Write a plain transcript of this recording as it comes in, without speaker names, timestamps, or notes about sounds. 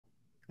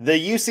The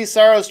Juuse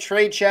Saros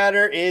trade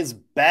chatter is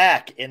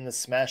back in the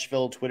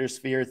Smashville Twitter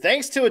sphere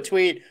thanks to a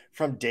tweet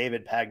from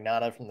David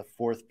Pagnotta from the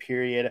fourth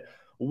period.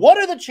 What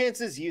are the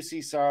chances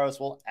Juuse Saros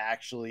will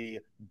actually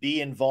be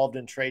involved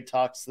in trade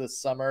talks this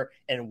summer,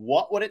 and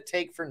what would it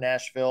take for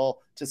Nashville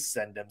to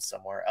send him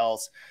somewhere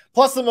else?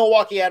 Plus, the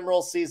Milwaukee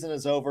Admirals season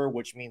is over,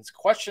 which means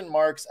question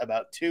marks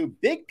about two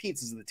big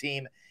pieces of the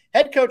team,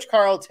 head coach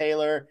Karl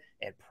Taylor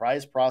and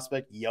prize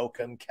prospect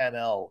Joakim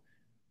Kemell.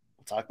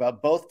 We'll talk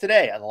about both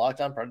today on the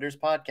Locked On Predators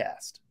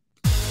podcast.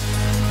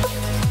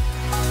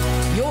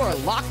 Your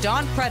Locked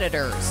On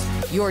Predators,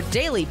 your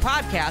daily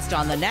podcast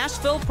on the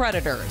Nashville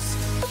Predators.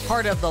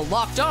 Part of the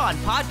Locked On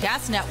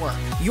Podcast Network,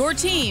 your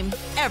team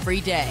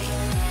every day.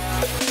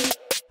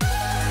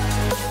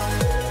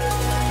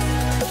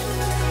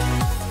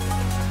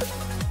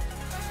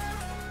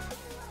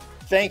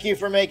 Thank you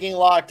for making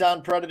Locked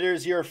On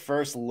Predators your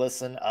first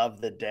listen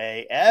of the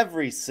day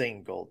every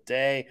single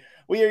day.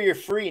 We are your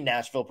free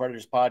Nashville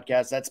Predators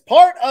podcast that's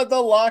part of the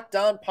Locked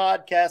On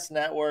Podcast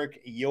Network,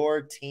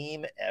 your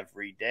team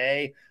every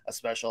day. A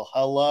special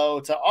hello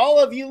to all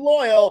of you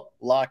loyal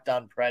Locked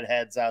On Pred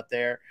heads out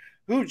there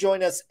who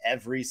join us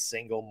every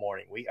single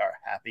morning. We are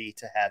happy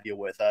to have you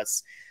with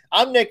us.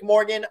 I'm Nick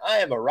Morgan. I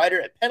am a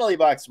writer at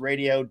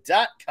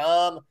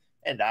penaltyboxradio.com,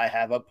 and I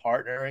have a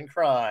partner in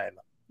crime.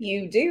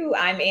 You do.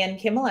 I'm Ann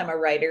Kimmel. I'm a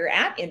writer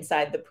at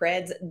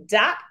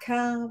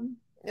InsideThePreds.com.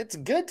 It's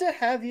good to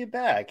have you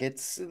back.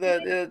 It's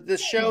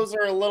the shows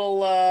are a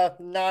little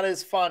not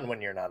as fun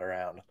when you're not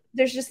around.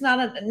 There's just not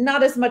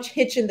as much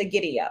hitch in the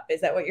giddy up.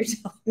 Is that what you're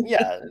telling me?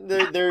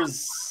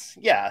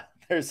 Yeah,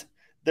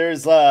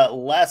 there's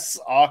less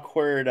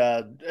awkward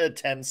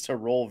attempts to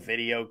roll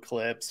video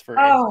clips for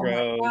intros.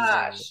 Oh my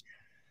gosh.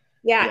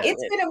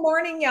 It's been a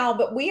morning, y'all,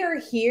 but we are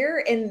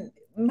here, and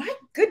my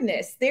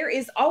goodness, there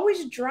is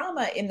always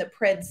drama in the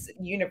Preds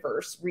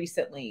universe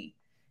recently.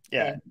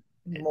 Yeah.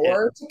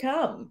 More to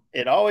come.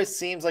 It always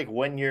seems like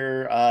when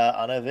you're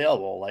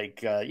unavailable,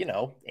 like,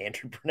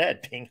 Andrew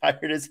Brunette being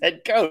hired as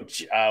head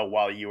coach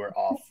while you were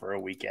off for a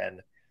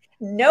weekend.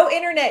 No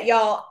internet,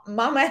 y'all.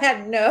 Mama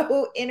had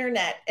no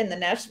internet, and the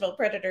Nashville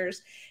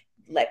Predators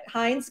let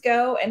Hines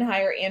go and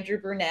hire Andrew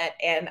Brunette,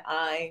 and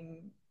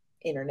I'm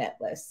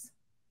internetless.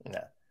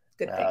 Yeah.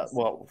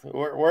 Well,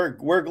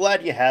 we're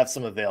glad you have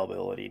some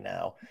availability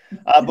now.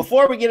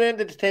 Before we get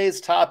into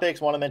today's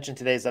topics, I want to mention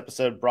today's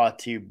episode brought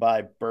to you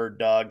by Bird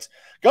Dogs.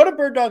 Go to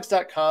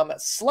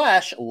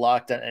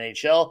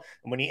birddogs.com/LockedOnNHL,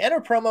 and when you enter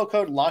promo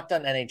code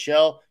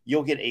LockedOnNHL,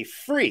 you'll get a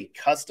free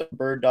custom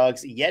Bird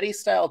Dogs Yeti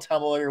style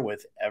tumbler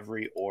with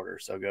every order.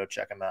 So go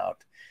check them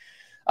out.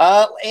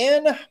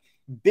 And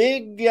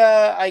big,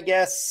 I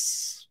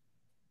guess,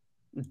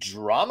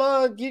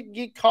 drama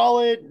you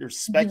call it, or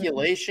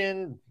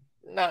speculation.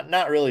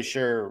 Not really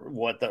sure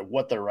what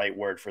the right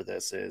word for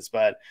this is,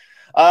 but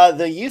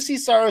the Juuse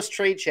Saros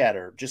trade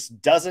chatter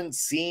just doesn't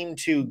seem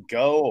to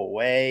go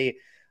away.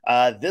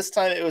 This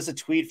time it was a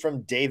tweet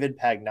from David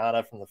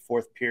Pagnotta from the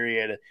fourth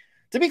period.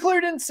 To be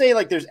clear, didn't say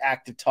like there's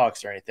active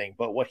talks or anything,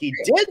 but what he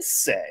did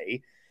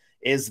say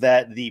is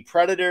that the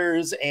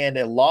Predators and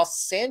a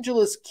Los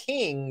Angeles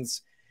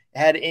Kings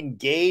had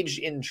engaged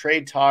in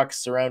trade talks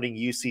surrounding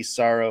Juuse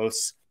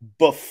Saros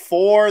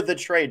before the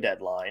trade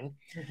deadline,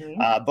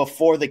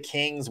 before the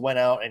Kings went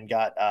out and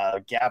got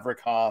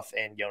Gavrikov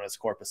and Joonas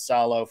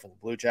Korpisalo from the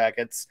Blue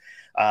Jackets.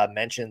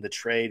 Mentioned the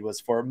trade was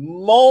for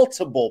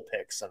multiple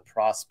picks and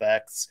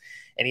prospects.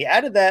 And he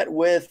added that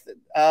with,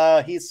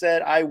 he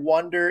said, I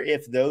wonder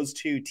if those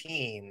two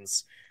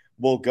teams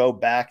will go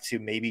back to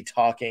maybe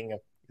talking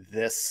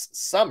this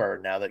summer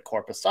now that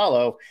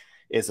Korpisalo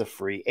is a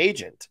free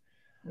agent.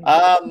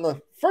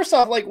 First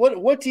off, like,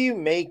 what do you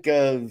make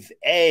of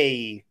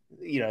the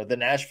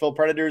Nashville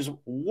Predators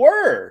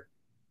were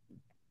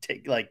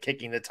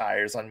kicking the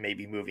tires on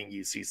maybe moving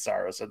Juuse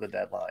Saros at the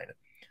deadline?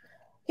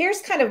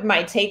 Here's kind of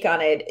my take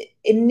on it.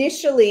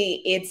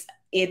 Initially, it's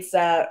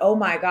oh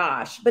my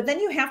gosh, but then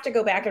you have to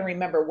go back and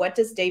remember, what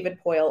does David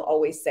Poile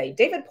always say?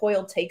 David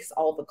Poile takes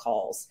all the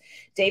calls.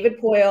 David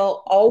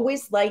Poile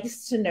always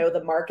likes to know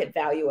the market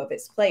value of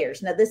his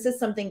players. Now, this is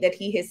something that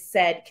he has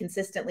said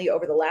consistently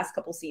over the last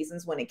couple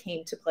seasons when it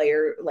came to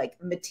player like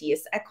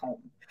Mattias Ekholm.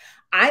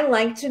 I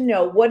like to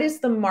know, what is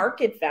the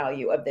market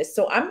value of this?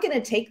 So I'm going to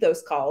take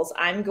those calls.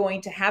 I'm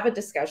going to have a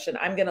discussion.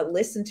 I'm going to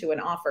listen to an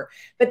offer.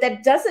 But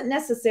that doesn't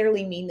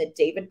necessarily mean that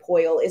David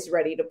Poile is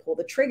ready to pull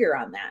the trigger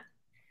on that.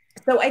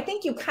 So I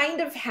think you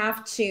kind of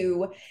have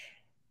to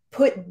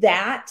put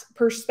that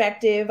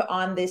perspective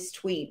on this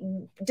tweet.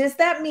 Does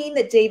that mean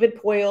that David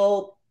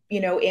Poile,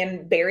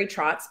 and Barry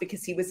Trotz,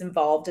 because he was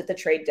involved at the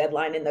trade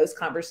deadline in those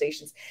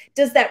conversations,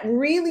 does that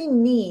really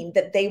mean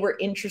that they were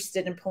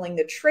interested in pulling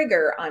the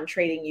trigger on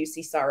trading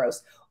Juuse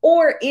Saros?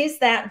 Or is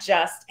that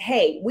just,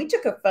 hey, we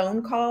took a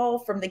phone call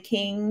from the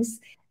Kings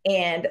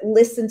and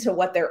listened to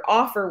what their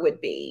offer would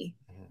be?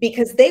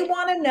 Because they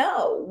want to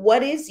know,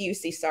 what is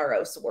Juuse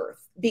Saros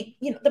worth? The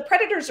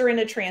Predators are in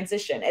a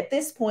transition. At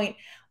this point,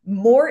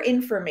 more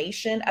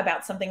information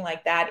about something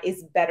like that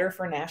is better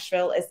for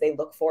Nashville as they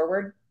look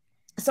forward.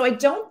 So I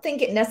don't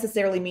think it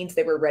necessarily means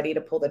they were ready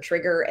to pull the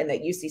trigger and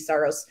that Juuse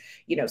Saros,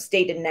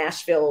 stayed in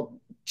Nashville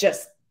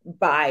just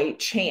by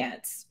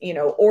chance,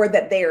 or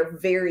that they are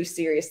very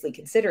seriously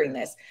considering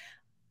this.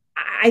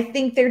 I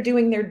think they're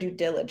doing their due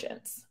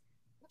diligence.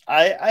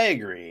 I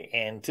agree.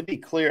 And to be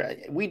clear,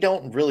 we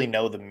don't really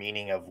know the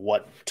meaning of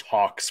what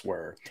talks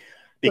were,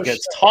 because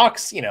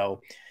talks,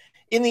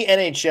 in the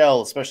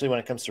NHL, especially when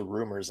it comes to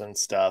rumors and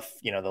stuff,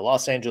 the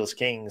Los Angeles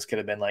Kings could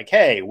have been like,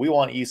 hey, we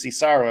want Juuse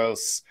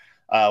Saros.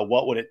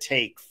 What would it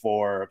take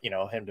for,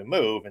 him to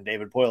move? And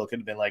David Poile could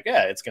have been like,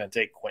 yeah, it's going to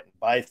take Quentin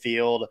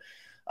Byfield.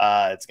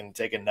 It's going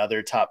to take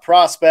another top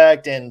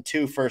prospect and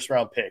 2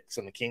 first-round picks.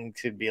 And the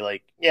Kings could be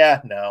like, yeah,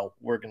 no,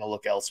 we're going to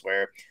look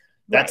elsewhere.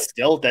 That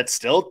still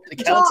counts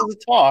as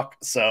a talk.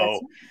 So,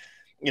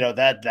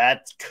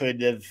 that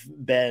could have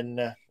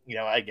been,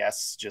 I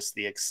guess just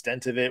the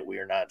extent of it. We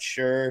are not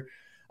sure.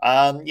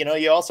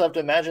 You also have to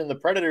imagine the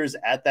Predators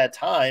at that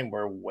time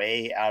were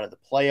way out of the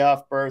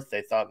playoff berth.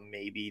 They thought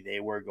maybe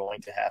they were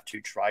going to have to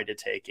try to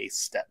take a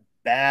step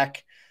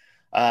back,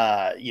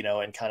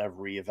 and kind of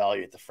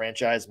reevaluate the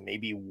franchise,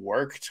 maybe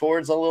work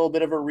towards a little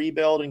bit of a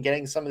rebuild and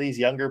getting some of these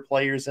younger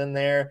players in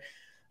there.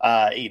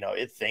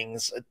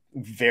 Things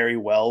very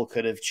well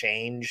could have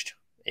changed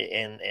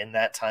in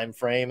that time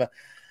frame.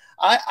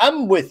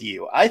 I'm with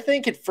you. I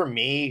think for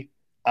me,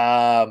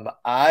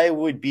 I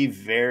would be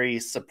very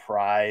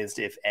surprised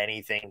if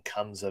anything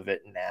comes of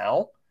it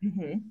now.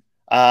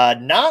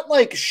 Not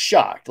like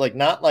shocked, like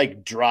not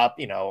like drop,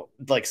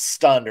 like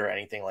stunned or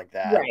anything like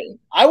that. Right.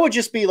 I would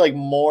just be like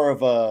more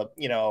of a,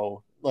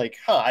 like,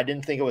 I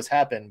didn't think it was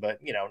happened, but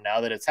now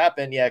that it's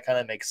happened, yeah, it kind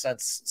of makes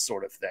sense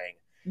sort of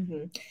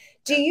thing.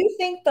 Do you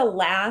think the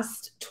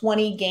last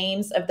 20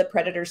 games of the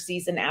Predators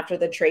season after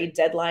the trade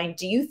deadline,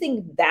 do you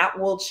think that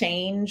will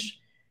change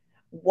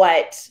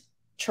what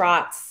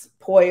Trotz,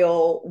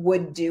 Poile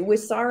would do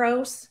with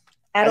Saros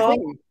at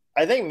all?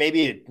 I think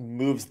maybe it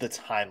moves the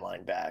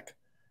timeline back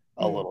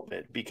a little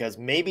bit, because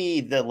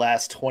maybe the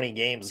last 20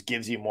 games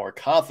gives you more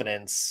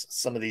confidence,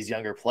 some of these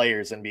younger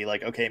players, and be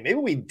like, okay, maybe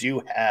we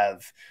do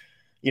have,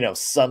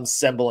 some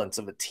semblance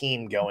of a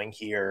team going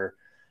here.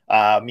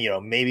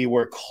 Maybe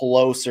we're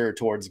closer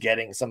towards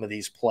getting some of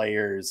these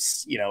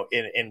players,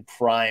 in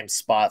prime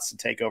spots to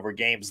take over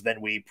games than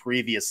we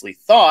previously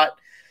thought.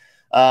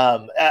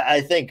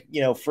 I think,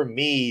 for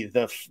me,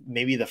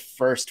 maybe the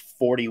first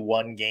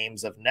 41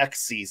 games of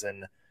next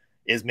season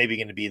is maybe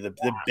going to be the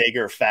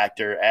bigger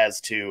factor as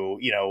to,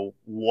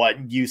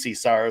 what Juuse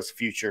Saros'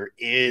 future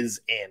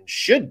is and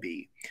should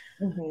be.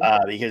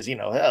 Because,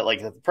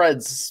 like the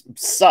Preds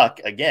suck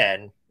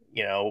again,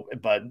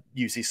 but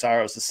Juuse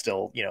Saros is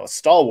still, a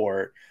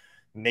stalwart.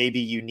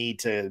 Maybe you need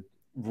to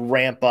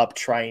ramp up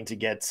trying to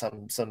get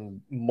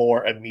some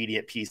more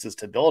immediate pieces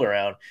to build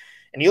around.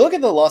 And you look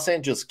at the Los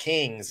Angeles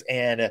Kings,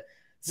 and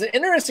it's an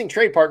interesting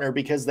trade partner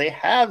because they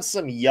have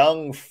some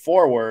young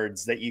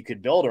forwards that you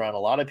could build around. A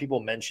lot of people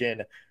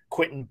mention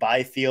Quentin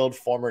Byfield,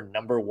 former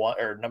number 1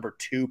 or number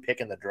 2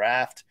 pick in the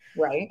draft,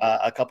 right?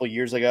 A couple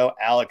years ago.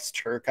 Alex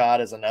Turcotte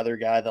is another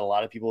guy that a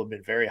lot of people have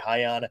been very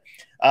high on.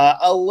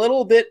 A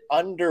little bit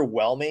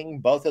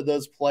underwhelming, both of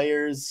those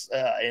players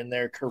in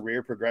their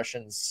career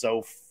progressions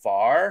so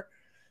far.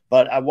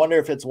 But I wonder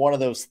if it's one of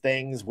those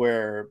things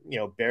where,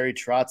 Barry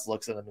Trotz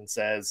looks at them and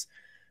says,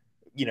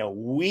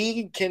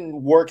 we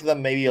can work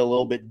them maybe a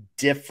little bit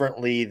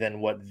differently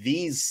than what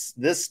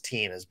this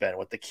team has been,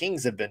 what the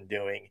Kings have been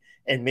doing.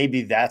 And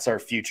maybe that's our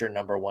future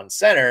number 1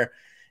 center.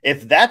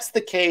 If that's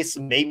the case,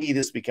 maybe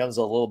this becomes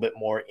a little bit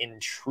more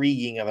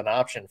intriguing of an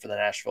option for the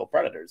Nashville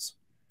Predators.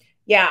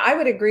 Yeah, I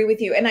would agree with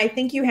you. And I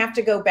think you have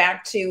to go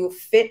back to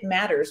fit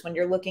matters when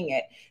you're looking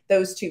at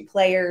those 2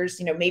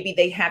 players. Maybe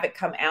they haven't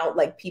come out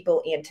like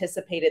people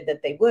anticipated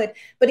that they would.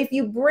 But if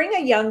you bring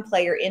a young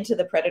player into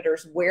the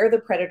Predators where the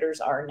Predators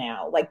are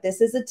now, like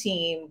this is a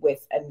team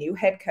with a new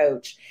head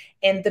coach,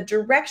 and the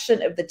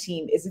direction of the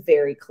team is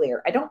very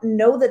clear. I don't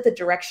know that the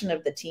direction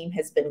of the team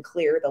has been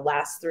clear the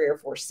last 3 or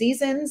 4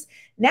 seasons.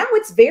 Now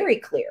it's very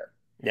clear.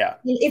 Yeah.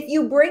 If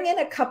you bring in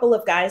a couple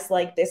of guys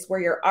like this, where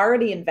you're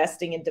already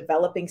investing in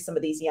developing some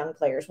of these young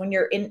players, when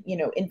you're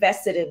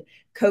invested in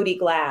Cody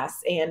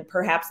Glass and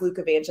perhaps Luke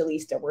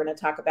Evangelista, we're going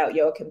to talk about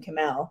Joakim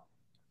Kemell.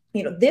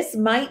 This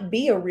might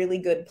be a really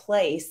good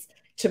place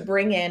to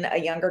bring in a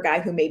younger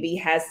guy who maybe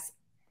has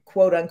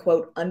quote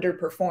unquote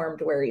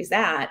underperformed where he's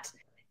at.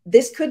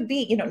 This could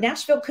be,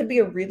 Nashville could be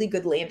a really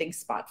good landing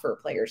spot for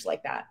players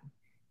like that.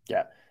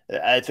 Yeah.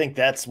 I think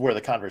that's where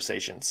the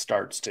conversation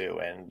starts to.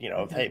 And,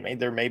 hey,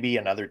 there may be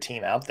another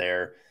team out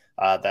there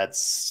that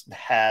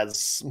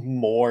has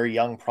more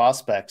young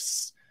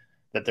prospects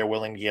that they're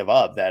willing to give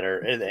up that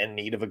are in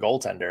need of a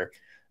goaltender.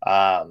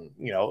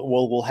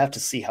 We'll have to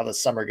see how the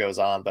summer goes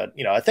on. But,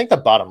 I think the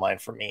bottom line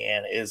for me,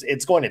 Ann, is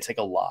it's going to take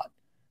a lot,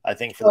 I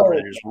think, for the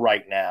Predators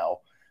right now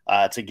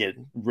to get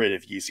rid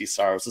of Juuse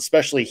Saros,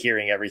 especially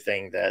hearing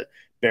everything that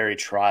Barry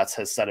Trotz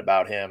has said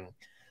about him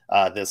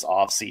this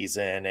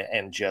offseason,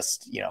 and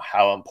just,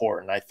 how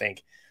important I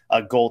think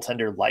a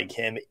goaltender like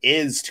him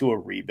is to a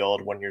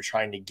rebuild when you're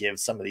trying to give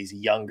some of these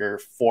younger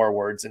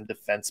forwards and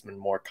defensemen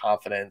more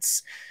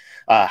confidence.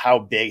 How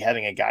big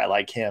having a guy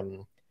like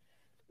him,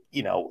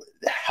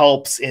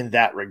 helps in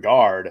that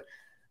regard.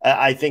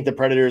 I think the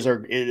Predators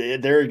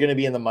they're going to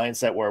be in the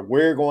mindset where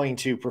we're going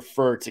to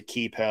prefer to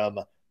keep him,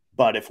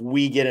 but if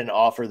we get an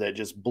offer that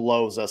just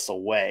blows us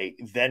away,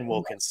 then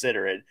we'll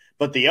consider it.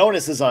 But the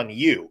onus is on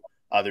you,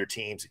 other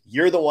teams.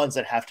 You're the ones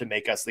that have to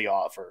make us the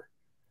offer.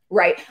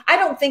 Right. I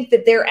don't think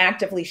that they're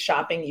actively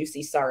shopping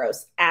Juuse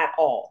Saros at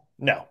all.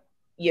 No.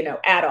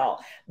 At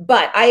all.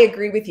 But I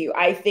agree with you.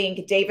 I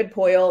think David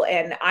Poile,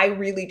 and I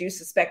really do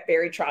suspect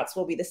Barry Trotz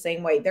will be the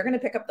same way. They're going to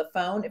pick up the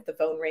phone if the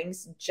phone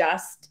rings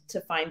just to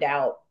find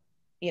out,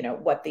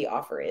 what the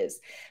offer is.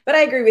 But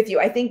I agree with you.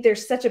 I think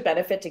there's such a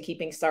benefit to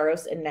keeping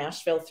Saros in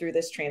Nashville through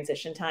this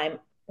transition time.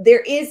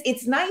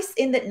 It's nice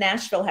in that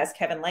Nashville has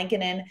Kevin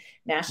Lankinen.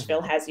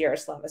 Nashville has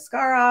Yaroslav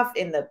Askarov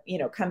in the,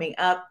 coming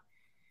up.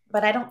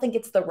 But I don't think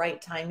it's the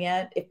right time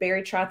yet. If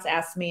Barry Trotz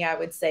asked me, I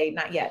would say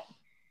not yet.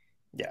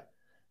 Yeah.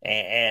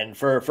 And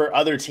for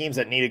other teams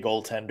that need a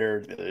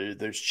goaltender,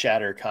 there's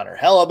chatter Connor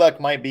Hellebuck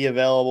might be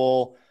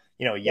available.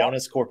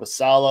 Jonas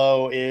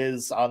Korpisalo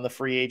is on the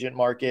free agent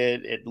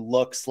market. It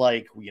looks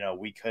like,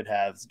 we could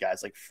have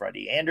guys like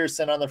Freddie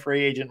Anderson on the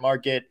free agent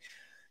market.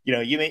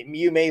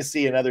 You may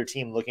see another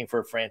team looking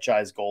for a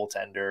franchise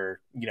goaltender,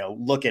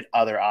 look at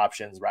other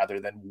options rather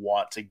than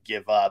want to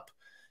give up,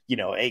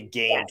 a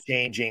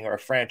game-changing or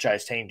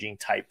franchise-changing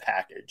type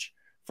package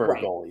for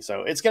a goalie.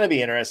 So it's going to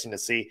be interesting to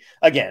see.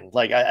 Again,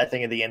 I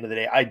think at the end of the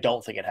day, I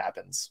don't think it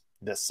happens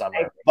this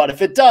summer. But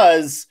if it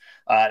does,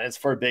 and it's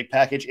for a big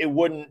package, it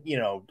wouldn't,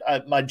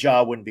 my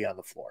jaw wouldn't be on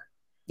the floor.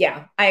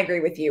 Yeah, I agree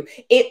with you.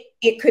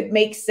 It could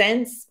make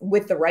sense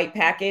with the right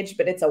package,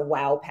 but it's a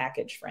wow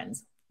package,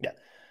 friends.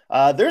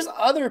 Yeah. There's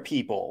other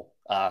people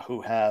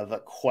who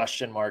have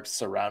question marks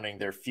surrounding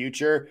their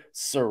future,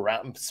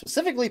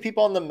 specifically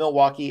people on the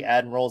Milwaukee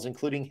Admirals,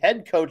 including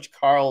head coach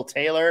Karl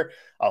Taylor.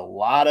 A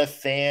lot of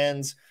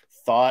fans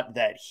thought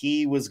that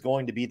he was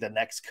going to be the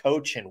next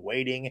coach in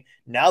waiting.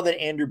 Now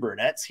that Andrew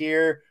Burnett's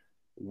here,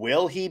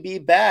 will he be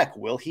back?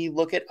 Will he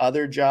look at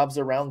other jobs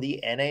around the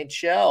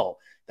NHL?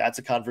 That's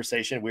a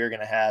conversation we're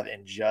going to have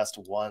in just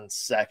 1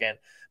 second.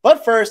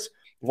 But first,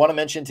 I want to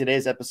mention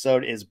today's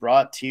episode is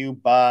brought to you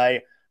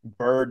by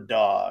Bird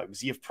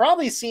Dogs. You've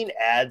probably seen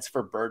ads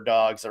for Bird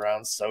Dogs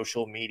around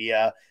social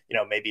media,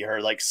 maybe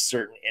heard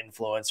certain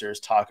influencers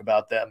talk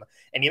about them.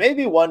 And you may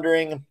be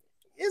wondering,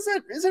 is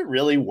it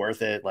really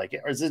worth it?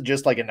 Or is it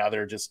just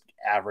another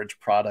average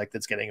product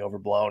that's getting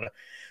overblown?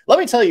 Let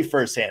me tell you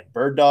firsthand,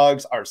 Bird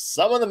Dogs are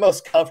some of the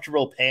most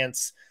comfortable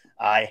pants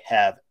I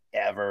have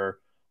ever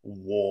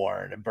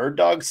worn. Bird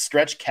Dogs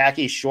stretch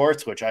khaki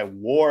shorts, which I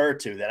wore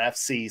to the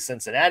NFC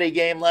Cincinnati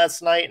game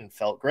last night and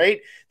felt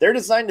great. They're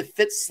designed to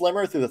fit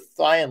slimmer through the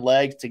thigh and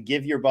legs to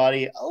give your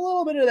body a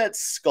little bit of that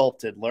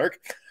sculpted look.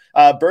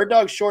 Bird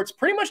Dog shorts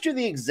pretty much do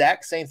the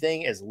exact same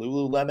thing as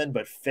Lululemon,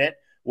 but fit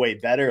way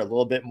better, a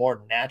little bit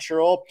more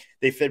natural.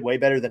 They fit way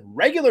better than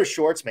regular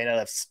shorts made out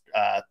of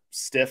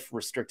stiff,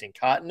 restricting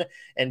cotton.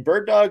 And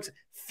Bird Dogs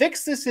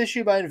fix this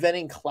issue by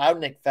inventing cloud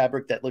knit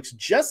fabric that looks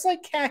just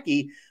like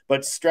khaki,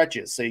 but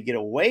stretches. So you get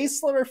a way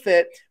slimmer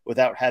fit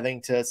without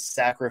having to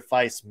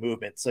sacrifice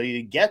movement. So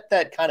you get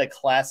that kind of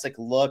classic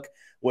look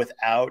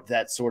without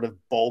that sort of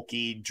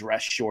bulky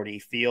dress shorty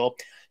feel.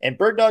 And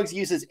Bird Dogs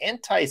uses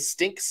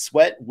anti-stink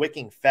sweat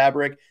wicking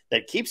fabric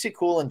that keeps you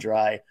cool and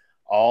dry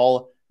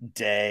all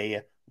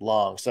day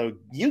long. So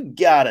you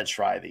gotta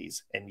try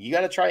these, and you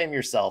gotta try them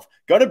yourself.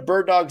 Go to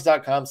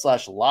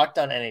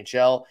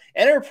birddogs.com/LockedOnNHL,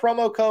 enter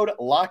promo code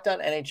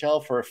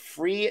LockedOnNHL for a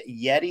free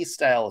Yeti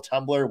style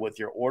tumbler with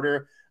your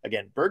order.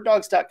 Again,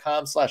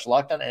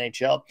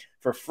 birddogs.com/LockedOnNHL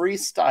for free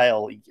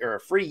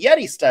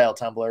Yeti style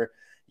tumbler.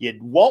 You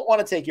won't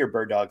want to take your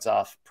Bird Dogs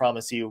off.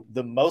 Promise you,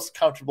 the most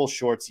comfortable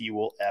shorts you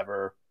will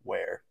ever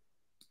wear.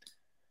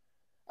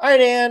 All right,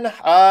 Ann.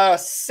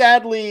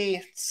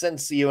 Sadly,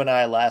 since you and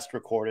I last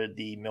recorded,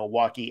 the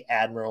Milwaukee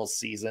Admirals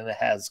season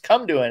has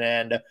come to an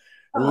end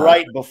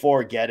right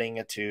before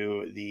getting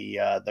to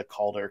the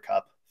Calder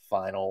Cup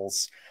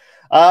finals.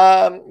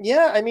 Good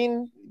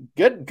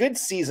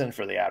season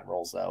for the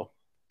Admirals, though.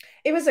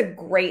 It was a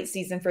great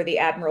season for the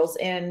Admirals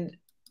and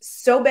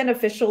so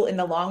beneficial in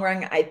the long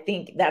run. I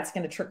think that's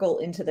going to trickle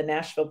into the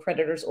Nashville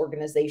Predators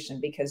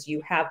organization because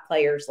you have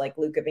players like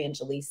Luke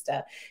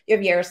Evangelista, you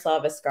have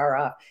Yaroslav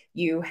Askarov,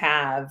 you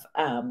have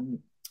Joakim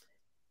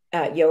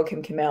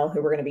Kemell,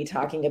 who we're going to be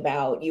talking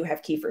about. You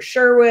have Kiefer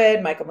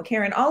Sherwood, Michael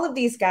McCarron, all of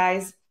these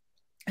guys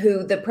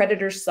who the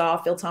Predators saw,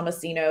 Phil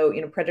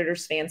Tomasino,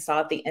 Predators fans saw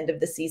at the end of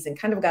the season,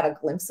 kind of got a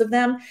glimpse of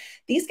them.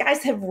 These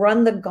guys have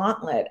run the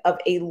gauntlet of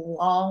a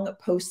long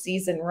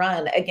postseason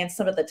run against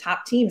some of the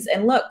top teams.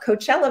 And look,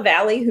 Coachella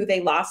Valley, who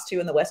they lost to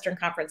in the Western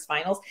Conference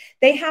Finals,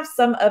 they have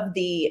some of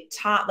the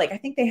top, I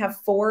think they have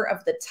 4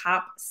 of the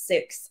top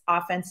 6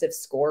 offensive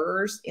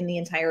scorers in the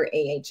entire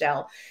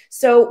AHL.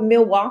 So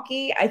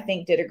Milwaukee, I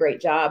think, did a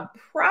great job.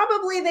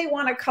 Probably they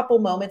won a couple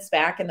moments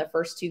back in the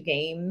first 2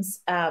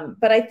 games.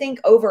 But I think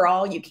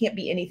overall, you can't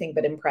be anything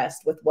but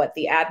impressed with what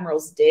the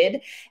Admirals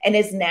did. And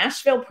as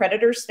Nashville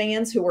Predators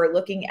fans who are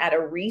looking at a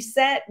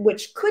reset,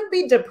 which could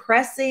be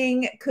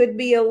depressing, could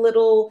be a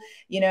little,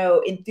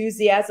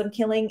 enthusiasm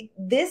killing,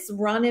 this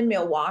run in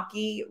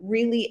Milwaukee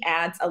really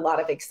adds a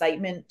lot of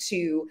excitement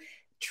to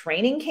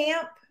training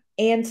camp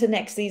and to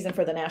next season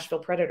for the Nashville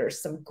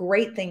Predators. Some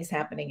great things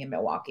happening in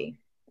Milwaukee.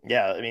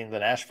 Yeah, I mean, the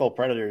Nashville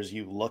Predators,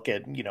 you look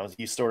at,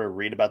 you sort of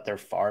read about their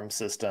farm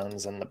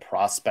systems and the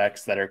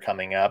prospects that are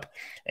coming up,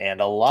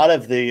 and a lot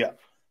of the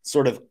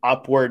sort of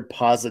upward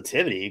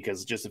positivity,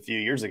 because just a few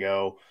years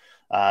ago,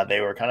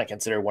 they were kind of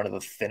considered one of the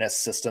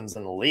thinnest systems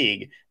in the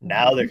league.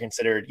 Now they're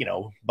considered,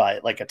 by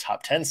like a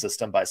top 10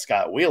 system by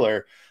Scott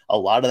Wheeler. A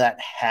lot of that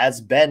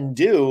has been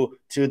due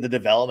to the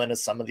development of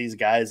some of these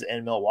guys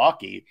in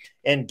Milwaukee,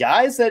 and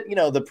guys that,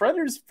 the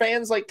Predators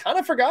fans like kind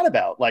of forgot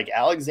about, like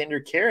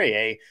Alexander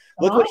Carrier.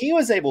 Look what he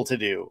was able to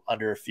do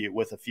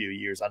with a few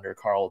years under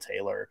Karl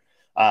Taylor.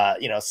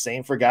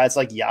 Same for guys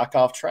like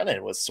Yakov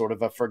Trenin, was sort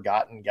of a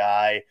forgotten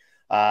guy.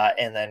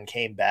 And then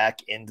came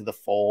back into the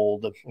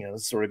fold,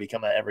 sort of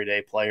become an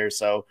everyday player.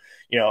 So,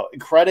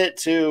 credit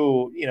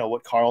to,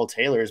 what Karl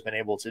Taylor has been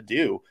able to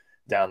do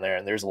down there.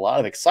 And there's a lot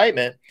of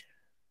excitement.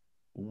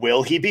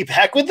 Will he be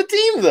back with the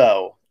team,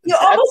 though? You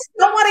almost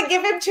don't want to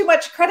give him too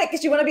much credit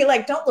because you want to be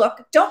like, don't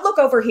look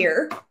over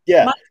here.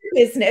 Yeah. Mind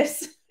your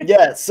business.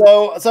 Yeah.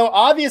 So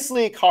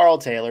obviously Karl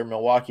Taylor,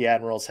 Milwaukee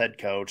Admirals head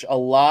coach, a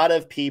lot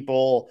of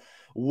people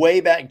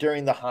way back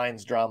during the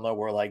Hines drama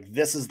were like,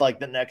 this is like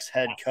the next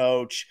head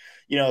coach.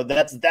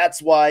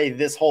 That's why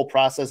this whole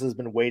process has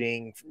been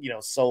waiting,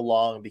 so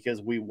long,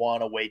 because we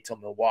want to wait till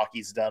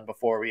Milwaukee's done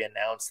before we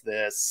announce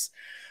this.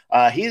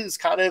 He's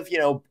kind of,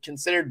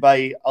 considered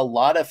by a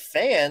lot of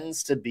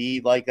fans to be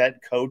like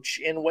that coach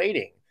in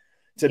waiting,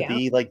 to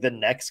be like the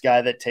next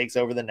guy that takes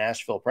over the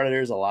Nashville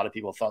Predators. A lot of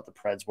people thought the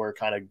Preds were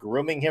kind of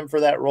grooming him for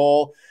that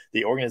role.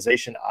 The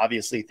organization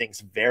obviously thinks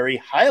very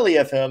highly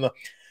of him.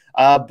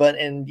 But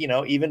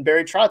even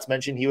Barry Trotz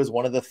mentioned he was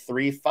one of the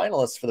 3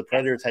 finalists for the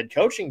Predators head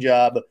coaching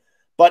job.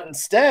 But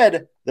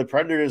instead, the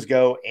Predators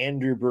go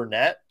Andrew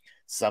Brunette,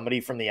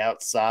 somebody from the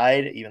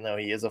outside, even though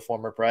he is a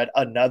former Pred,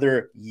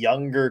 another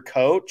younger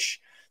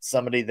coach,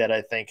 somebody that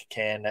I think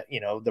can,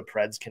 the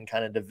Preds can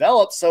kind of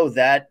develop. So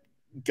that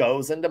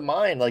goes into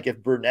mind. Like,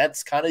 if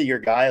Brunette's kind of your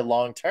guy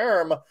long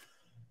term,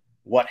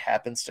 what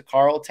happens to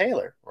Karl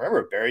Taylor?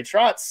 Remember, Barry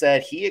Trotz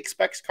said he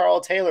expects Karl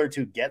Taylor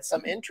to get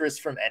some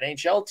interest from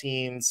NHL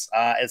teams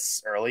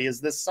as early as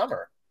this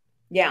summer.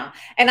 Yeah.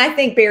 And I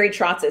think Barry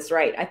Trotz is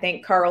right. I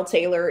think Karl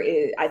Taylor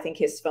I think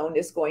his phone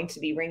is going to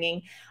be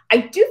ringing. I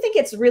do think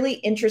it's really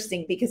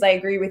interesting because I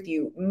agree with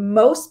you.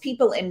 Most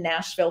people in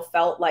Nashville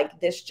felt like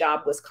this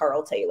job was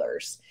Karl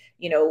Taylor's.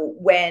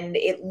 When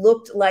it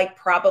looked like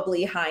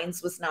probably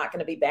Hines was not going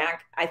to be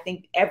back, I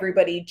think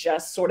everybody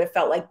just sort of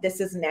felt like this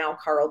is now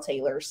Karl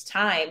Taylor's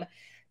time.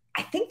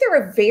 I think there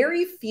are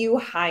very few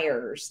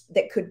hires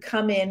that could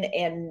come in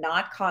and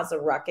not cause a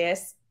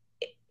ruckus.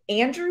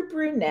 Andrew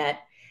Brunette,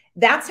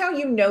 that's how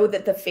you know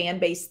that the fan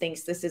base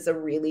thinks this is a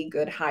really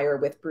good hire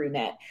with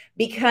Brunette,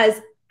 because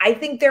I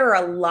think there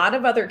are a lot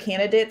of other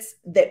candidates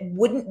that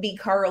wouldn't be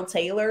Karl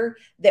Taylor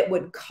that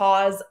would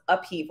cause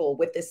upheaval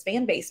with this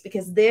fan base,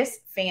 because this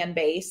fan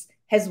base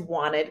has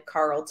wanted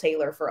Karl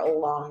Taylor for a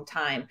long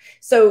time.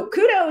 So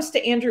kudos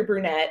to Andrew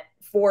Brunette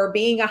for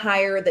being a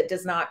hire that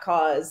does not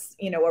cause,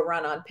 a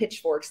run on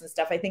pitchforks and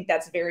stuff. I think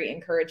that's very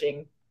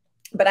encouraging.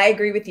 But I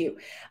agree with you.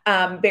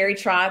 Barry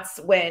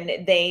Trotz,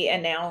 when they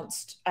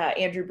announced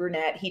Andrew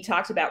Brunette, he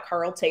talked about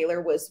Karl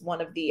Taylor was one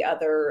of the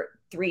other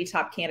 3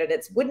 top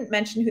candidates. Wouldn't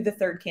mention who the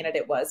 3rd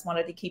candidate was.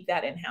 Wanted to keep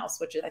that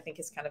in-house, which I think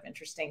is kind of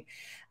interesting.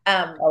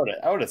 I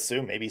would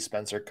assume maybe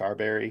Spencer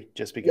Carberry,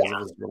 just because of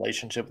his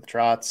relationship with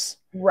Trotz.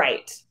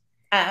 Right.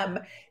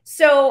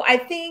 So I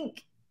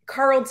think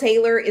Karl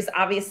Taylor is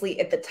obviously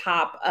at the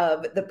top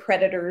of the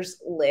Predators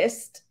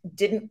list.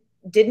 Didn't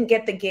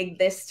get the gig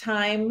this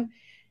time.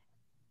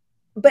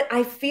 But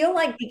I feel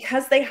like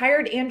because they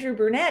hired Andrew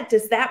Brunette,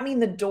 does that mean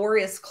the door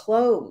is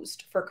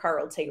closed for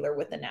Karl Taylor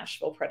with the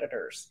Nashville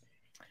Predators?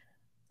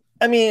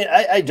 I mean,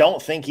 I don't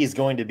think he's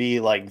going to be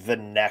like the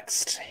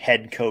next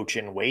head coach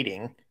in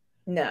waiting.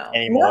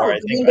 Anymore. I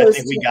think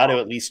we got to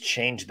at least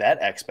change that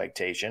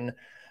expectation.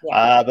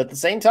 Yeah. But at the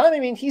same time, I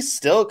mean, he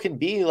still can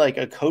be like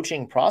a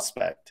coaching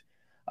prospect.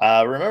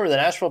 Remember, the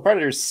Nashville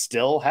Predators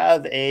still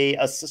have a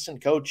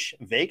assistant coach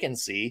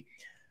vacancy.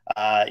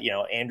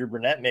 Andrew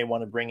Brunette may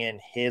want to bring in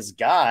his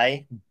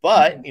guy,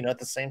 but, at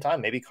the same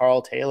time, maybe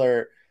Karl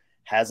Taylor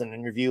has an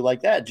interview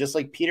like that, just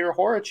like Peter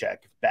Horacek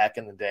back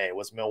in the day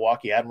was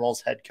Milwaukee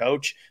Admirals head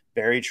coach.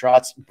 Barry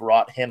Trotz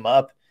brought him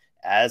up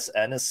as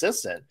an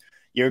assistant.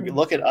 You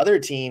look at other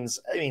teams.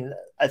 I mean,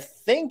 I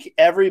think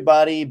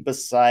everybody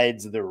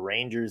besides the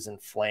Rangers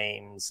and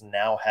Flames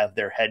now have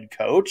their head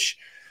coach.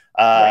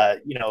 Right.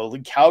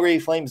 Calgary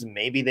Flames,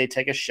 maybe they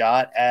take a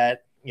shot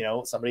at,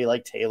 somebody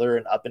like Taylor,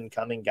 an up and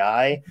coming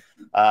guy.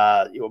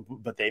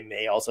 But they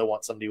may also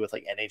want somebody with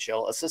like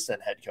NHL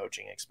assistant head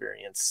coaching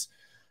experience.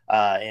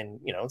 And,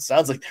 it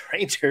sounds like the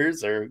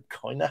Rangers are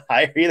going to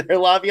hire either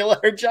Laviolette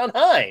or John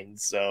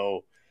Hines.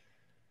 So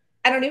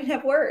I don't even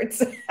have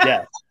words.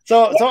 yeah.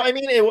 So I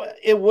mean,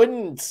 it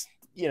wouldn't,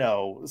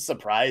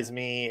 surprise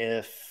me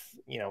if,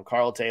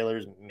 Karl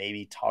Taylor's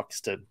maybe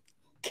talks to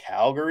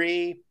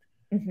Calgary,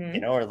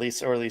 or at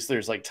least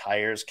there's like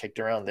tires kicked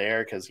around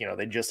there because,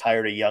 they just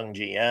hired a young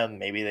GM.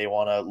 Maybe they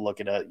want to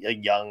look at a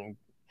young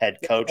head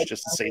coach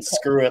just to say,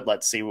 screw it,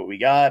 let's see what we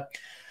got.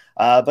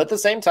 But at the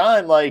same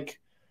time, like,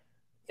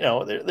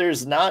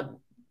 there's not,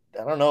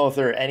 I don't know if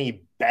there are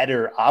any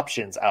better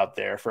options out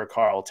there for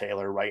Karl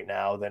Taylor right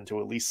now than to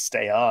at least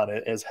stay on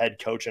as head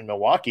coach in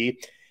Milwaukee.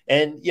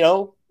 And,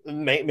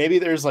 maybe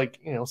there's like,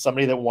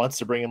 somebody that wants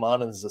to bring him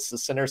on as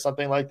assistant or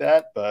something like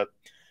that. But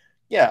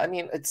yeah, I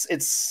mean, it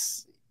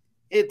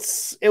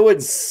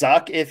would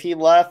suck if he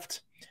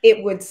left.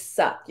 It would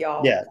suck,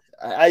 y'all. Yeah.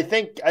 I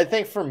think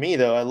for me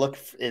though, I look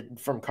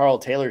from Karl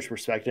Taylor's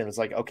perspective, it's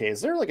like, okay, is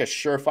there like a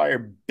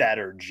surefire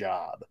better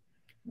job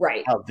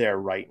right out there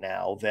right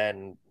now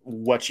than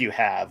what you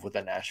have with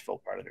the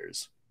Nashville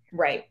Predators?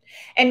 Right.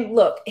 And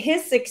look,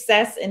 his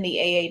success in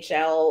the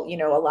AHL,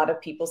 a lot of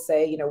people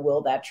say,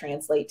 will that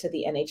translate to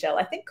the NHL?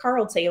 I think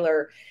Karl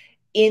Taylor,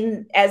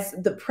 as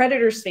the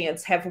Predators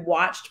fans have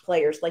watched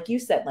players, like you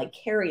said, like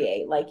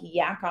Carrier, like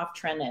Yakov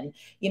Trenin,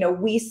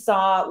 we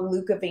saw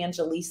Luke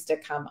Evangelista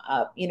come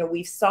up,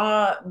 we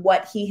saw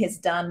what he has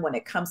done when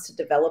it comes to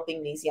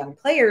developing these young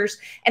players.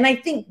 And I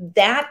think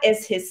that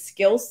as his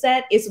skill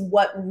set is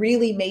what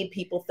really made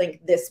people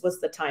think this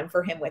was the time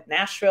for him with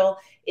Nashville.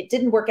 It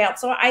didn't work out.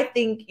 So I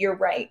think you're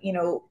right.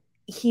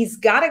 He's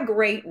got a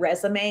great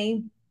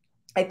resume.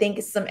 I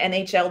think some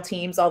NHL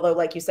teams, although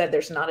like you said,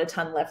 there's not a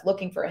ton left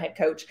looking for a head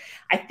coach,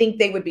 I think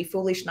they would be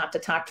foolish not to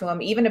talk to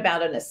him, even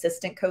about an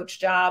assistant coach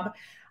job.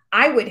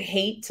 I would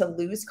hate to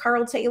lose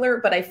Karl Taylor,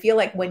 but I feel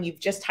like when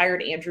you've just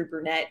hired Andrew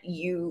Brunette,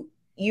 you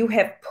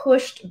have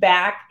pushed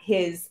back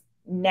his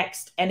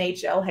next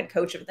NHL head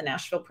coach of the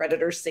Nashville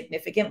Predators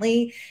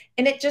significantly.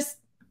 And it just,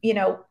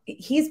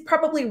 he's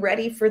probably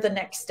ready for the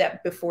next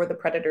step before the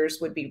Predators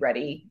would be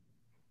ready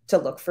to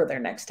look for their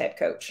next head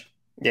coach.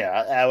 Yeah,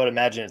 I would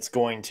imagine it's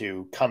going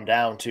to come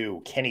down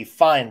to, can he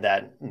find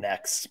that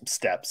next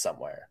step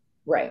somewhere?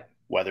 Right.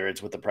 Whether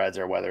it's with the Preds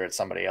or whether it's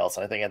somebody else.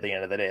 And I think at the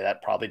end of the day,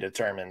 that probably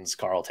determines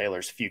Karl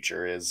Taylor's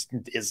future. Is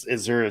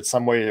there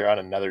somewhere on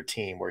another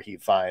team where he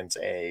finds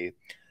a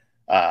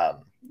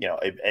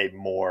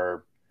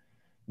more,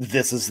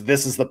 this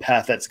is the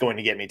path that's going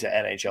to get me to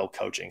NHL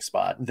coaching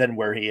spot than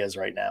where he is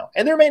right now.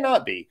 And there may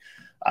not be,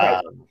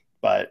 right.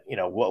 But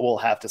we'll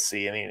have to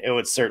see. I mean, it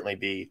would certainly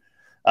be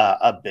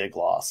a big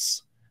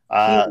loss.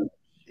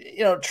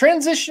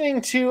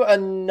 Transitioning to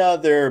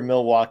another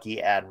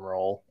Milwaukee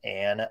Admiral,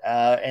 and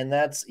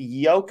that's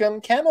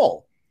Joakim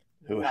Kemell,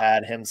 who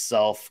had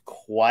himself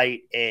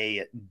quite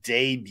a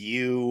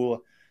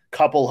debut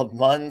couple of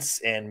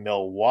months in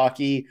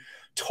Milwaukee,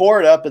 tore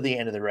it up at the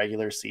end of the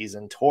regular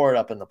season, tore it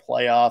up in the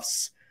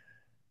playoffs.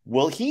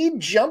 Will he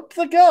jump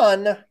the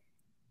gun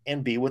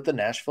and be with the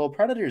Nashville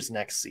Predators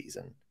next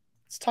season?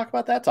 Let's talk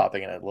about that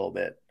topic in a little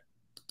bit.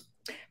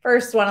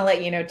 First, want to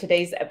let you know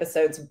today's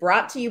episode's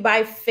brought to you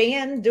by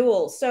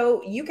FanDuel.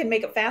 So you can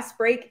make a fast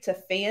break to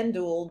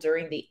FanDuel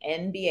during the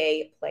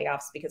NBA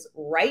playoffs because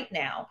right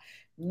now,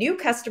 new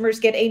customers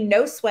get a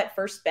no-sweat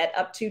first bet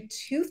up to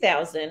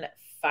 $2,500.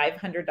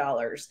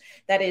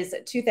 That is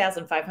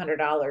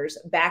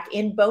 $2,500 back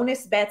in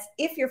bonus bets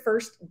if your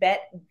first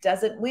bet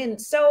doesn't win.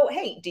 So,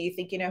 hey, do you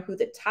think you know who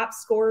the top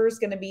scorer is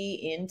going to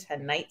be in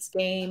tonight's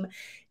game?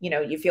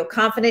 You feel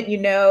confident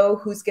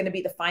who's going to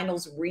be the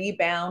finals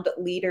rebound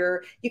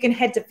leader. You can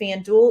head to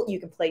FanDuel. You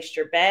can place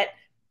your bet.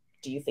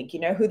 Do you think you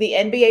know who the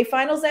NBA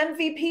Finals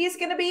MVP is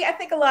going to be? I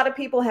think a lot of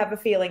people have a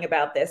feeling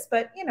about this,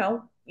 but, you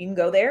can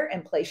go there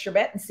and place your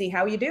bet and see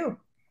how you do.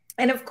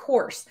 And of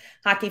course,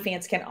 hockey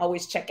fans can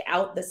always check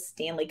out the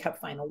Stanley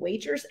Cup final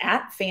wagers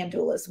at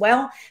FanDuel as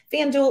well.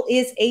 FanDuel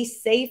is a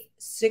safe,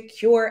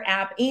 secure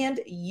app,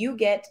 and you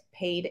get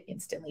paid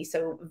instantly.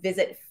 So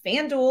visit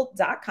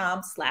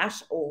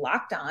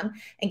FanDuel.com/lockedon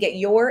and get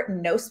your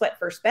no sweat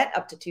first bet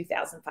up to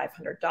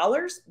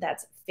 $2,500.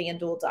 That's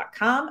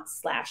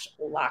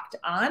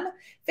FanDuel.com/lockedon.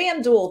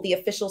 FanDuel, the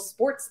official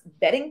sports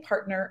betting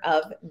partner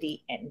of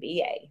the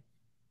NBA.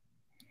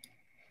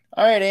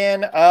 All right,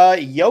 Ann.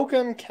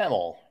 Joakim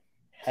Kemell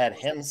had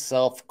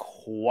himself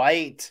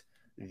quite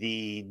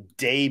the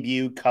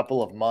debut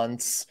couple of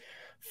months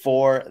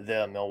for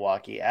the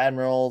Milwaukee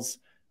Admirals.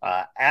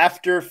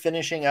 After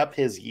finishing up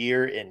his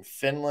year in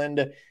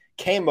Finland,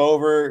 came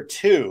over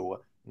to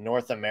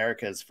North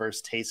America's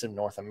first taste of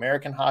North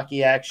American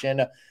hockey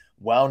action,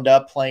 wound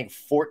up playing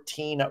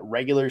 14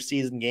 regular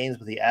season games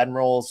with the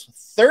Admirals,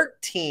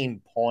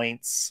 13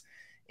 points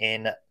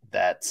in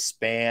that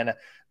span.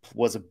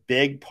 Was a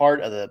big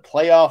part of the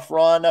playoff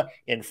run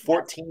in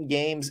 14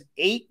 games,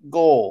 8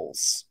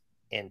 goals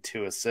and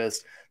 2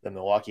 assists. The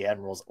Milwaukee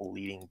Admirals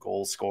leading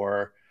goal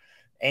scorer.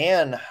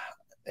 And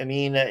I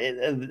mean,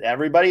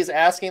 everybody's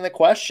asking the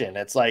question.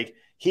 It's like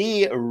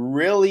he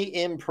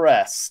really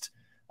impressed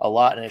a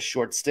lot in a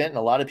short stint. And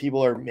a lot of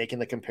people are making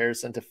the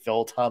comparison to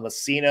Phil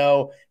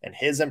Tomasino and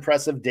his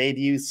impressive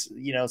debut,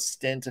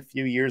 stint a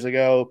few years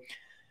ago.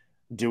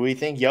 Do we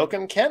think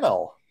Joakim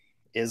Kemell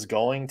is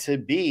going to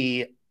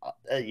be,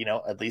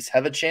 at least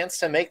have a chance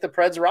to make the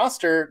Preds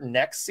roster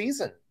next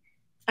season?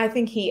 I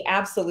think he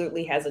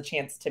absolutely has a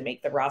chance to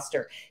make the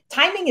roster.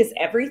 Timing is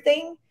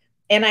everything.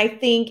 And I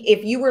think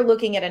if you were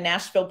looking at a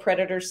Nashville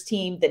Predators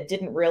team that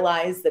didn't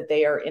realize that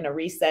they are in a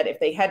reset, if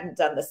they hadn't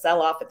done the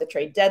sell-off at the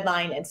trade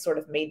deadline and sort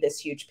of made this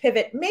huge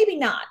pivot, maybe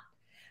not.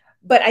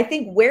 But I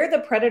think where the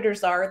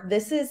Predators are,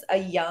 this is a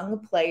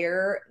young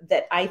player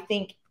that I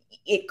think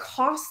it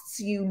costs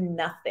you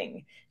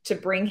nothing to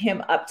bring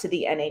him up to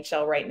the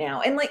NHL right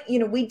now. And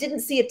we didn't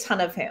see a ton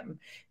of him.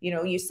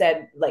 You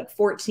said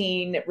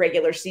 14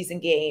 regular season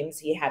games.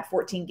 He had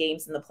 14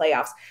 games in the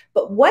playoffs.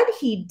 But what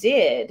he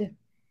did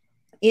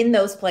in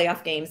those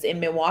playoff games in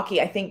Milwaukee,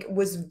 I think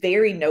was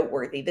very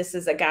noteworthy. This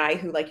is a guy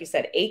who, like you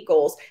said, 8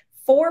 goals,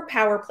 4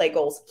 power play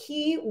goals.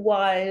 He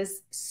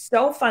was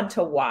so fun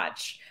to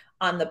watch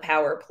on the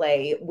power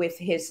play with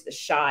his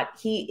shot.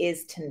 He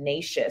is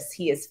tenacious.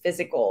 He is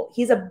physical.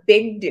 He's a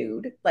big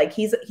dude.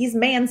 He's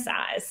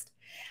man-sized.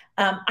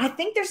 I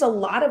think there's a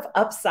lot of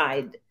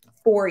upside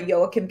for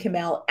Joakim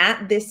Kemell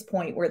at this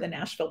point where the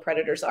Nashville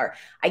Predators are.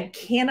 I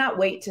cannot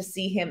wait to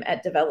see him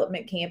at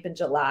development camp in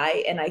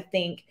July. And I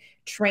think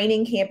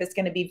training camp is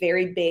going to be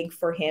very big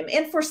for him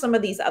and for some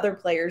of these other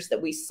players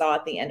that we saw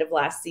at the end of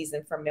last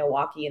season from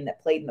Milwaukee and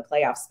that played in the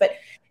playoffs. But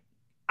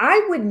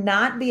I would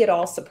not be at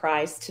all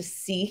surprised to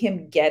see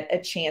him get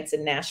a chance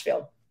in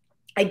Nashville.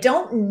 I'm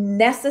not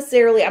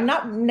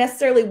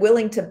necessarily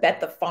willing to bet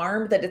the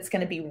farm that it's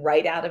going to be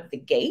right out of the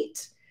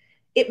gate.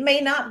 It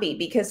may not be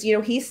because,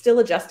 he's still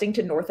adjusting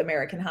to North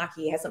American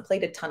hockey. He hasn't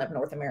played a ton of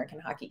North American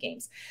hockey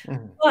games.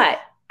 Mm-hmm. But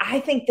I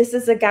think this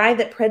is a guy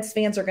that Preds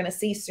fans are going to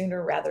see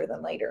sooner rather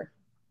than later.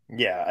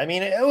 Yeah, I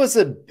mean, it was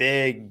a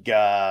big,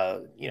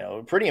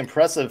 pretty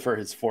impressive for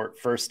his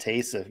first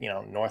taste of,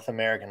 North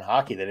American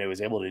hockey that he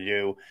was able to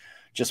do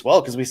just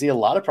well, because we see a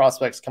lot of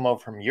prospects come over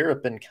from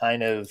Europe and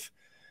kind of,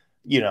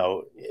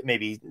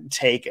 maybe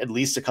take at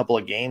least a couple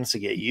of games to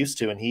get used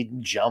to, and he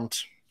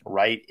jumped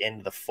right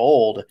into the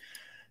fold.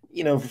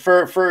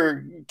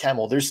 For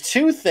Kemell, there's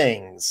 2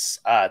 things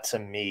to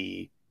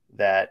me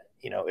that,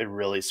 it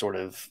really sort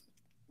of,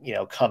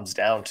 comes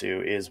down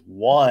to is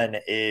one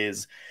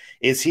is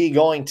he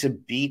going to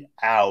beat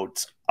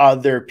out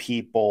other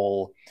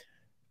people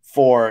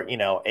for,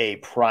 a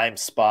prime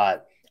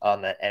spot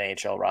on the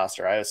NHL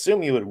roster? I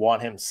assume you would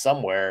want him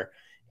somewhere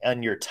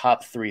on your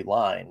top 3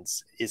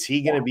 lines. Is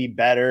he going to be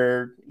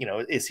better?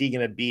 Is he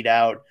going to beat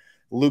out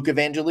Luke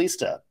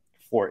Evangelista,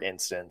 for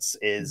instance?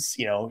 Is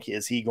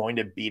he going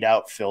to beat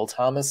out Phil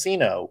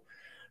Tomasino,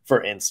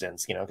 for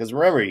instance? Because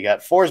remember, you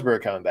got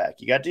Forsberg coming back.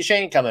 You got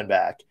Duchesne coming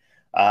back.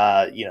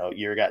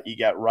 You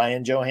got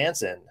Ryan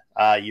Johansson.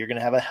 You're going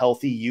to have a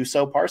healthy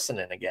Juuso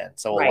Parssinen again.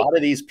 So a lot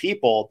of these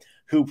people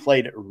who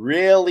played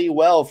really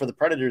well for the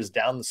Predators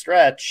down the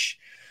stretch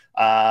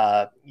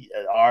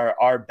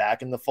are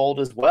back in the fold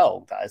as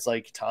well. Guys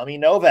like Tommy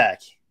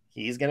Novak,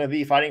 he's going to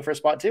be fighting for a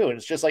spot too. And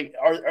it's just like,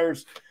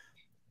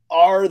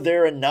 are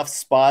there enough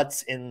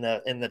spots in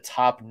the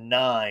top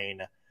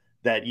 9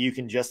 that you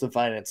can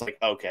justify? And it's like,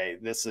 okay,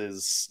 this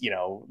is,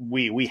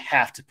 we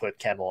have to put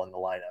Kemell in the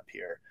lineup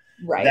here.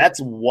 Right. That's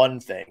one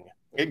thing.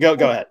 Go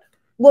ahead.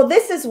 Well,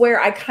 this is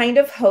where I kind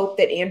of hope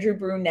that Andrew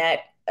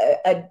Brunette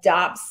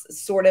adopts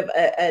sort of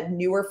a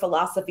newer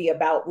philosophy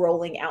about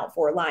rolling out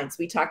 4 lines.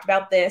 We talked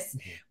about this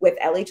with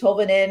Eeli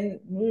Tolvanen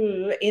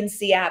in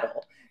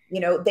Seattle.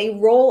 They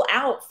roll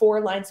out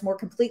 4 lines more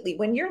completely.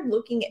 When you're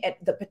looking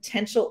at the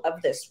potential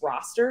of this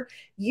roster,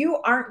 you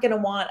aren't going to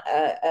want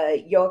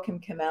a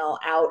Joakim Kemell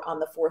out on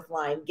the 4th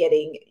line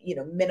getting,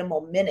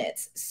 minimal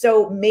minutes.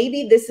 So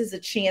maybe this is a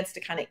chance to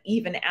kind of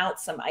even out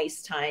some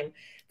ice time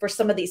for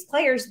some of these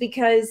players,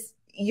 because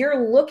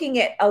you're looking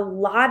at a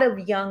lot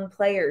of young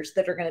players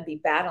that are going to be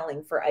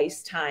battling for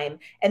ice time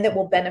and that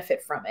will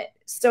benefit from it.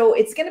 So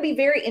it's going to be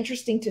very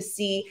interesting to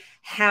see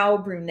how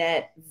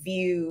Brunette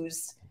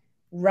views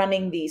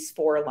running these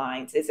 4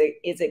 lines. Is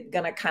it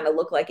going to kind of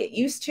look like it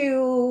used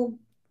to?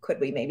 Could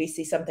we maybe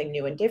see something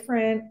new and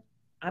different?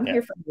 I'm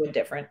here for new and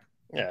different.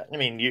 Yeah, I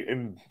mean,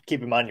 you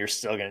keep in mind you're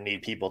still going to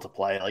need people to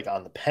play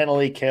on the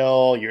penalty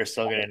kill. You're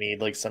still going to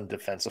need some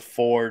defensive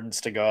forwards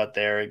to go out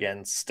there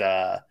against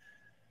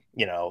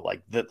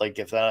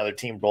if another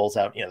team rolls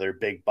out, their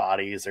big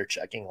bodies, their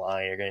checking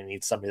line, you're going to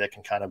need somebody that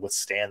can kind of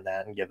withstand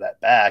that and give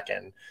that back.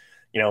 And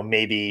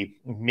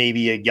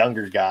maybe a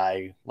younger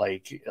guy,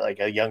 like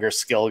a younger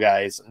skill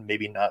guy, is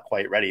maybe not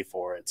quite ready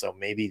for it. So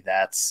maybe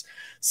that's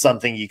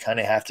something you kind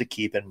of have to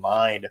keep in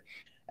mind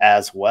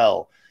as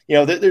well.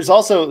 There's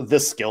also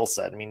the skill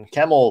set. I mean,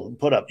 Kemell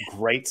put up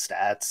great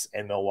stats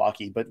in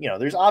Milwaukee, but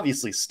there's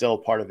obviously still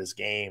part of his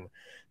game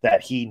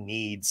that he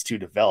needs to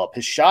develop.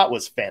 His shot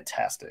was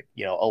fantastic.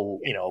 A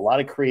lot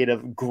of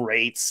creative,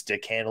 great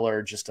stick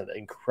handler, just an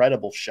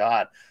incredible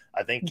shot.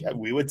 I think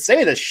we would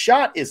say the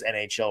shot is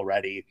NHL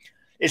ready.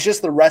 It's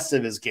just the rest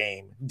of his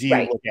game. Do you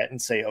look at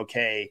and say,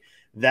 okay,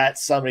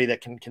 that's somebody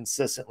that can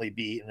consistently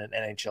be in an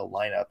NHL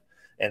lineup.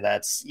 And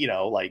that's,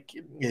 like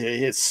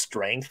his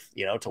strength,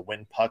 to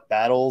win puck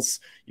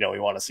battles. We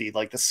want to see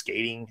like the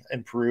skating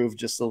improve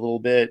just a little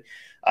bit.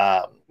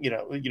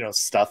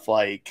 Stuff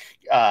like,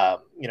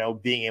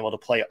 being able to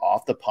play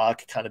off the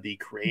puck, kind of be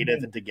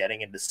creative into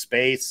getting into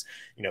space.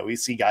 We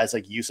see guys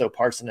like Juuse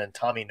Saros and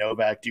Tommy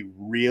Novak do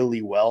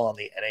really well on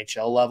the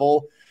NHL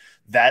level.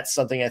 That's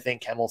something I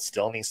think Kemell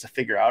still needs to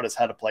figure out, is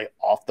how to play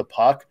off the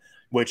puck,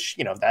 which,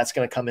 that's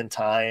going to come in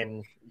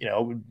time,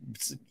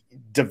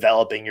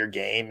 developing your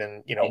game,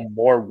 and,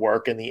 more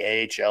work in the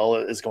AHL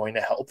is going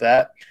to help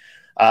that.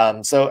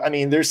 So, I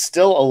mean, there's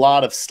still a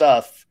lot of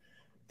stuff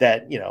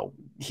that,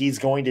 he's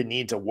going to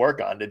need to work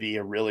on to be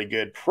a really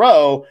good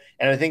pro.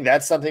 And I think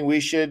that's something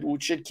we should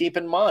keep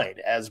in mind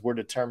as we're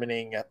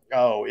determining,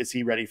 is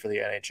he ready for the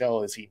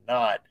NHL? Is he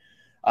not?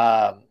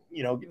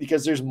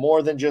 Because there's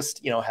more than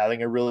just,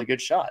 having a really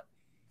good shot.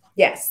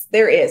 Yes,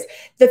 there is.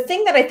 The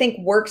thing that I think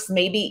works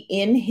maybe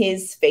in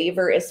his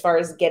favor as far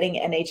as getting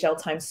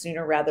NHL time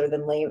sooner rather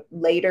than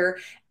later,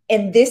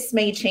 and this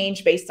may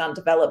change based on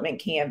development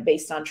camp,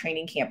 based on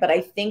training camp, but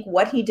I think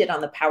what he did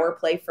on the power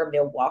play for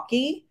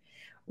Milwaukee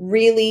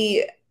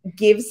really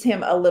gives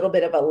him a little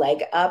bit of a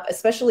leg up,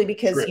 especially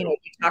because, you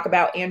talk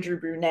about Andrew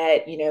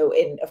Brunette,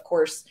 and of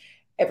course,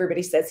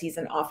 everybody says he's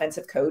an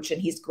offensive coach and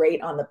he's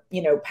great on the,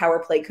 power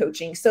play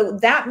coaching. So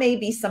that may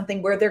be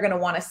something where they're going to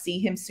want to see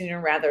him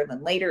sooner rather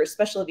than later,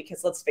 especially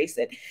because, let's face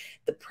it,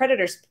 the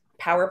Predators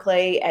power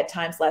play at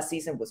times last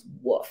season was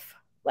woof.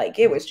 Like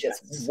it was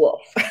just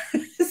woof.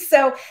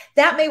 So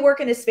that may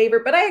work in his favor,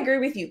 but I agree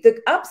with you. The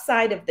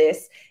upside of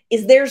this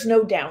is there's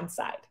no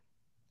downside.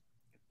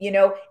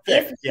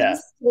 If he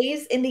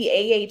stays in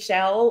the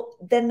AHL,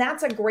 then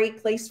that's a great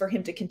place for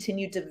him to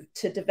continue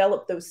to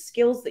develop those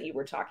skills that you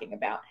were talking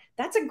about.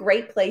 That's a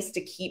great place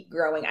to keep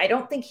growing. I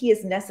don't think he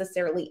has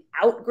necessarily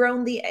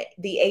outgrown the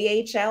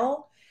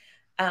AHL.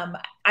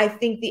 I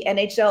think the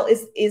NHL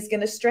is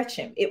going to stretch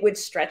him. It would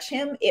stretch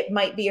him. It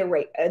might be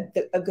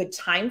a good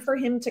time for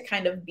him to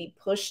kind of be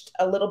pushed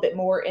a little bit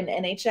more in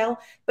NHL.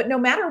 But no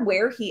matter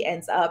where he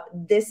ends up,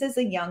 this is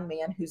a young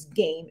man whose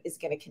game is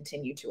going to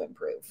continue to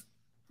improve.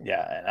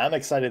 Yeah, and I'm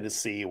excited to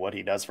see what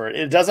he does for it.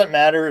 It doesn't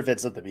matter if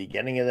it's at the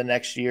beginning of the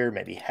next year,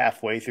 maybe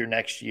halfway through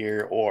next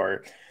year,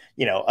 or,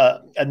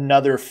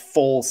 another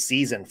full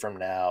season from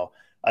now.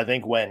 I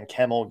think when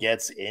Kemell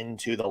gets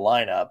into the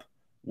lineup,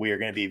 we are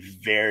going to be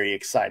very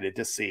excited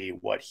to see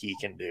what he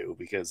can do,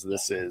 because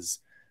this is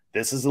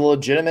a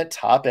legitimate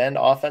top-end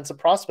offensive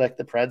prospect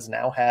the Preds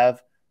now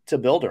have to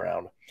build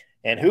around.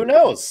 And who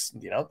knows?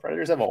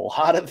 Predators have a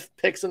lot of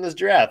picks in this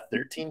draft,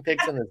 13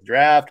 picks in this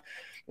draft.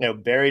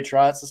 Barry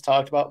Trotz has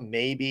talked about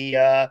maybe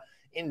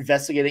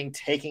investigating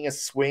taking a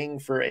swing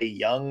for a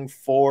young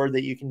forward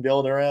that you can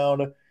build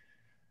around.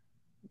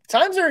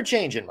 Times are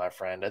changing, my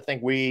friend. I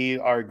think we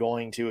are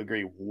going to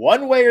agree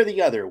one way or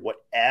the other.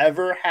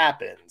 Whatever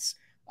happens,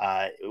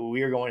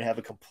 we are going to have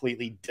a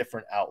completely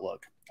different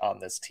outlook on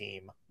this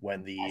team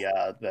when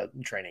the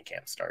training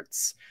camp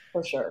starts.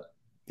 For sure.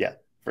 Yeah,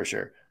 for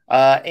sure.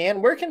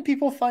 And where can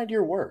people find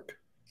your work?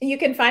 You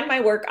can find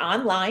my work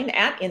online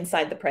at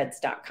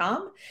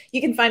InsideThePreds.com. You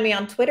can find me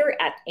on Twitter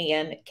at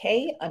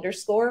ANK_Mama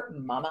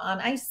on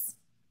Ice.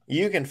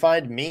 You can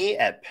find me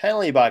at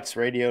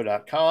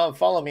penaltyboxradio.com.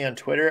 Follow me on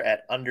Twitter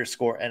at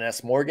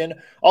 _NSMorgan.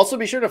 Also,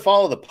 be sure to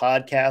follow the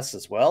podcast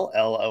as well,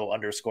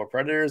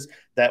 LO_Predators.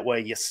 That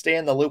way you stay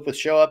in the loop with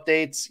show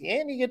updates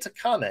and you get to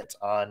comment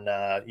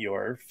on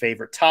your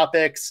favorite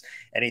topics,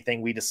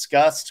 anything we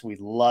discussed. We'd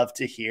love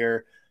to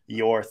hear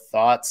your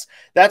thoughts.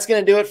 That's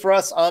going to do it for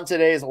us on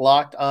today's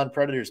Locked On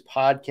Predators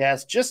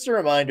podcast. Just a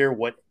reminder,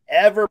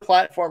 whatever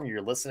platform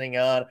you're listening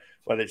on,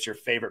 whether it's your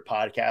favorite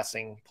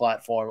podcasting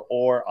platform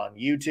or on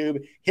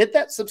YouTube, hit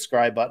that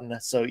subscribe button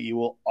so you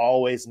will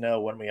always know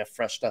when we have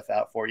fresh stuff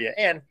out for you,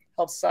 and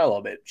helps us out a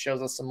little bit.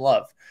 Shows us some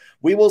love.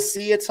 We will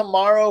see you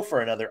tomorrow for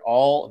another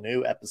all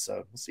new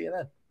episode. We'll see you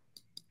then.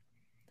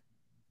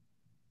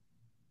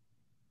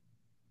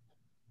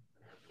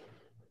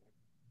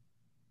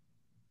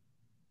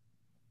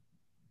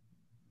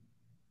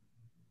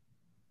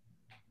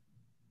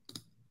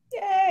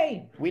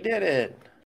 Yay! We did it.